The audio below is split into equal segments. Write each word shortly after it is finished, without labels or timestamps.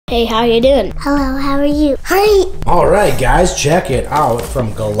Hey, how you doing? Hello, how are you? Hi. Alright guys, check it out.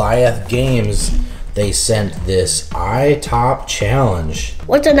 From Goliath Games, they sent this iTop challenge.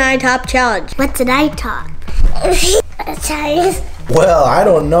 What's an iTop challenge? What's an iTop? Well, I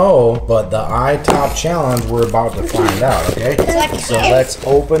don't know, but the iTop challenge we're about to find out, okay? So let's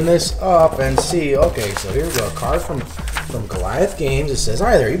open this up and see. Okay, so here we go. A card from Goliath Games. It says,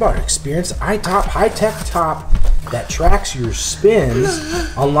 hi there, you about to experience iTop high-tech top that tracks your spins,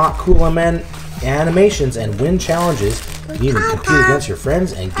 unlock cool animations, and win challenges. You can even compete against your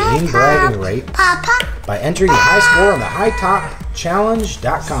friends and gain bragging rate by entering the high score on the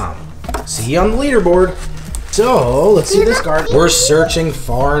iTopchallenge.com. See you on the leaderboard. So, let's see this card. We're searching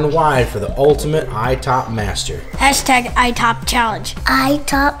far and wide for the ultimate iTop master. Hashtag iTop challenge.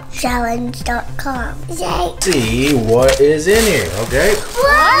 iTopchallenge.com. See what is in here, okay?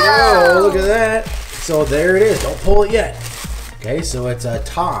 Wow! Whoa, look at that. So there it is. Don't pull it yet. Okay, so it's a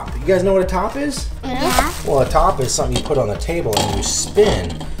top. You guys know what a top is? Yeah. Well, a top is something you put on the table and you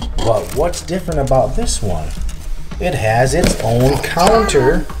spin. But what's different about this one? It has its own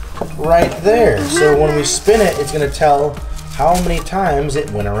counter right there. So when we spin it, it's going to tell how many times it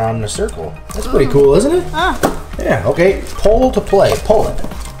went around in a circle. That's pretty cool, isn't it? Yeah, okay. Pull to play. Pull it.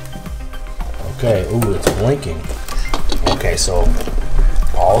 Okay, ooh, it's blinking. Okay, so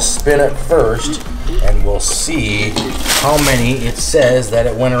I'll spin it first and we'll see how many it says that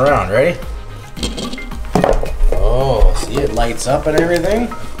it went around. Ready? Oh, see, it lights up and everything.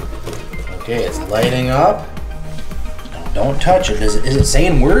 Okay, it's lighting up. Don't touch it. Is it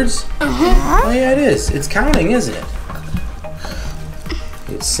saying words? Oh yeah, it is. It's counting, isn't it?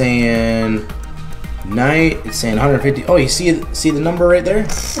 It's saying night. It's saying 150. Oh, you see the number right there?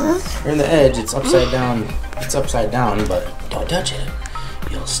 Or in the edge, it's upside down. It's upside down, but don't touch it.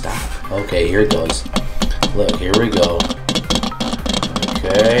 You'll stop. Okay, here it goes. Look, here we go.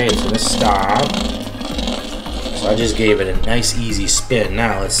 Okay, it's gonna stop. So I just gave it a nice easy spin.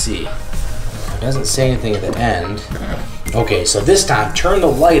 Now let's see. It doesn't say anything at the end. Okay, so this time turn the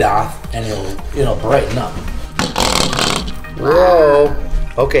light off and it'll brighten up. Whoa.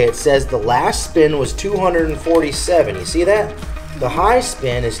 Okay, it says the last spin was 247. You see that? The high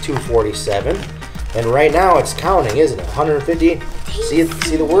spin is 247. And right now it's counting, isn't it? 150. See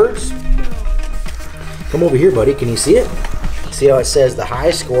the words? Come over here, buddy. Can you see it? See how it says the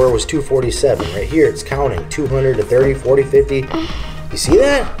high score was 247. Right here it's counting 200 to 30, 40, 50. You see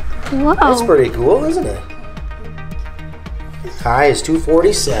that? Whoa. That's pretty cool, isn't it? High is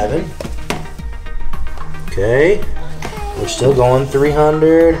 247. Okay. We're still going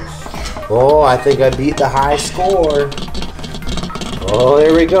 300. Oh, I think I beat the high score. Oh,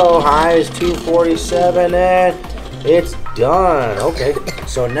 there we go. High is 247 and it's done. Okay.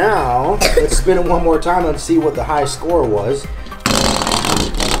 So now, let's spin it one more time and see what the high score was.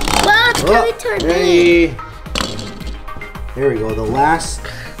 Well, it's coming toward me. There we go. The last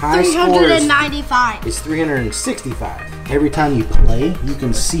high score is 395. It's 365. Every time you play, you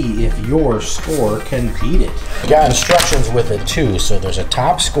can see if your score can beat it. You got instructions with it too, so there's a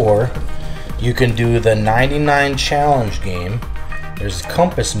top score. You can do the 99 challenge game. There's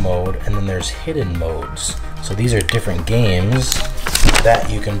compass mode, and then there's hidden modes. So these are different games that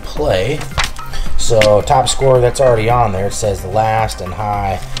you can play. So top score, that's already on there. It says the last and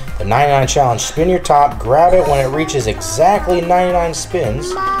high. The 99 challenge, spin your top, grab it when it reaches exactly 99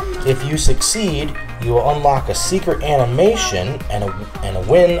 spins. If you succeed, you will unlock a secret animation and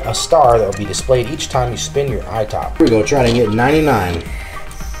win a star that will be displayed each time you spin your iTop. Here we go, trying to get 99.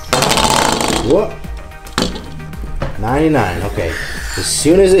 Whoop. 99, okay. As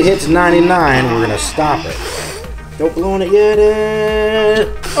soon as it hits 99, we're gonna stop it. Don't blow on it yet.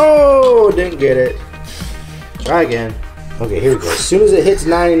 Oh, didn't get it. Try again. Okay, here we go. As soon as it hits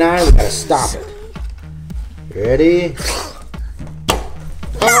 99, we gotta stop it. Ready?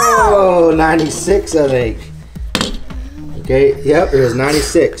 Oh, 96, I think. Okay, yep, it was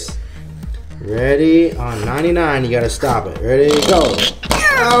 96. Ready? On 99, you gotta stop it. Ready? Go.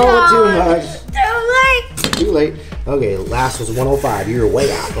 Oh, too much. Too late. Okay, last was 105. You're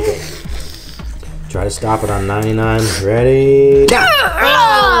way out. Okay. Try to stop it on 99. Ready? Now.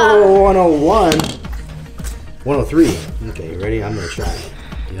 Oh, 101. 103. Okay, ready? I'm gonna try.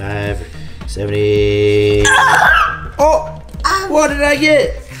 5, 70. Oh! What did I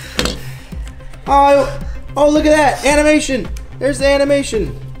get? Oh, look at that. Animation. There's the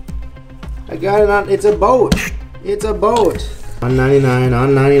animation. I got it on. It's a boat. It's a boat. On 99,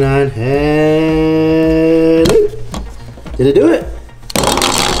 on 99. And did it do it?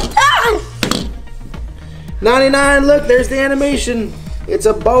 99, look, there's the animation. It's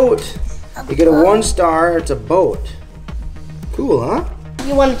a boat. You get a 1 star, it's a boat. Cool, huh?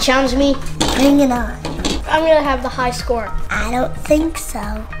 You want to challenge me? Bring it on. I'm gonna have the high score. I don't think so.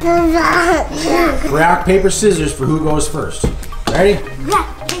 Rock, paper, scissors for who goes first. Ready?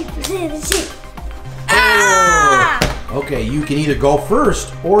 Rock, paper, scissors, shoot. Okay, you can either go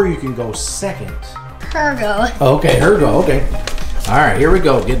first or you can go second. Her go. Okay, her go. Okay. All right, here we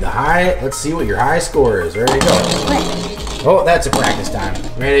go. Get the high. Let's see what your high score is. Ready, go. Oh, that's a practice time.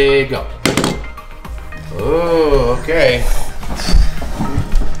 Ready, go. Oh, okay.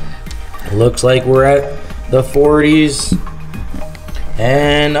 Looks like we're at the 40s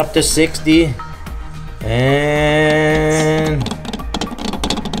and up to 60. And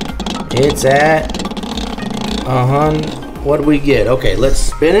it's at 100. What do we get? Okay, let's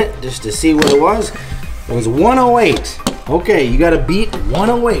spin it just to see what it was. It was 108. Okay, you gotta beat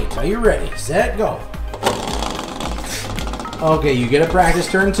 108. Are you ready? Set, go. Okay, you get a practice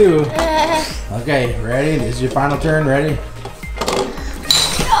turn too. Okay, ready? This is your final turn. Ready?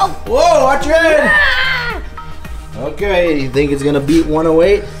 Whoa, watch your head. Okay, you think it's gonna beat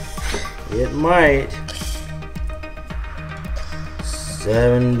 108? It might.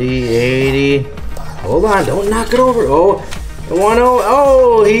 70, 80. Hold on, don't knock it over. Oh, 10.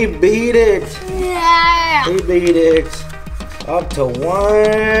 Oh, he beat it. He beat it. Up to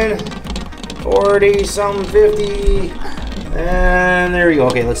 140, something 50. And there we go.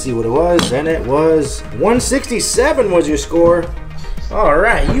 Okay, let's see what it was. And it was 167 was your score. All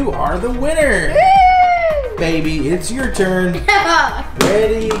right, you are the winner. Baby, it's your turn.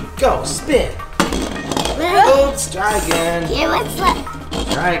 Ready, go, spin. Oops, try again. Here, what's left?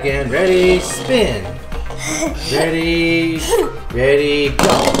 Try again. Ready, spin. Ready,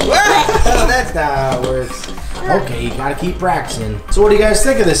 go. That's not how it works. Okay, you gotta keep practicing. So what do you guys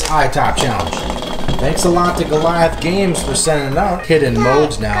think of this iTop challenge? Thanks a lot to Goliath Games for sending out hidden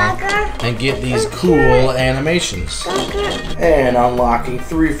modes now and get these cool animations. And unlocking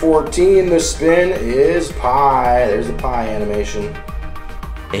 314, the spin is pie. There's the pie animation.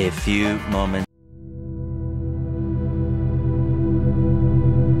 A few moments.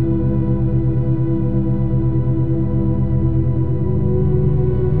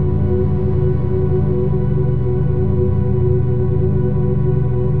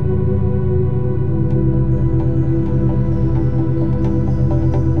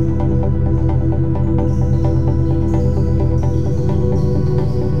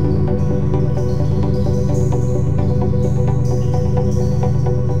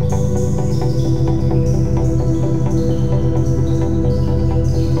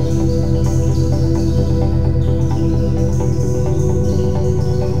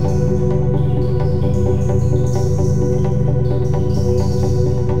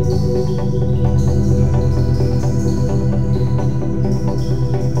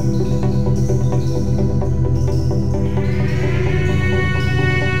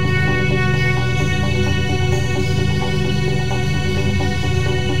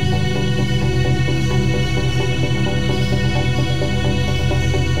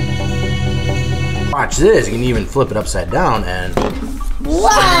 Watch this. You can even flip it upside down and. Whoa!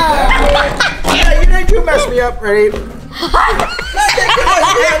 Yeah, you messed me up. Ready? You give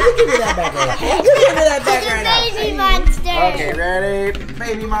me that back right now. You give me that back right now. Baby monster. Okay, ready?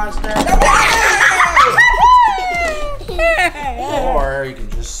 Baby monster. Or you can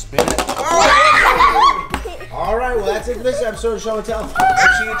just spin it. All right, well that's it for this episode of Show and Tell. Make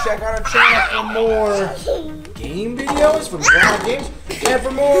sure you check out our channel for more game videos from Goliath Games and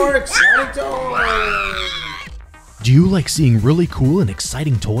for more exciting toys. Do you like seeing really cool and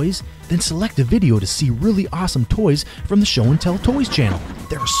exciting toys? Then select a video to see really awesome toys from the Show and Tell Toys channel.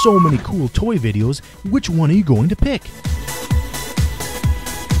 There are so many cool toy videos. Which one are you going to pick?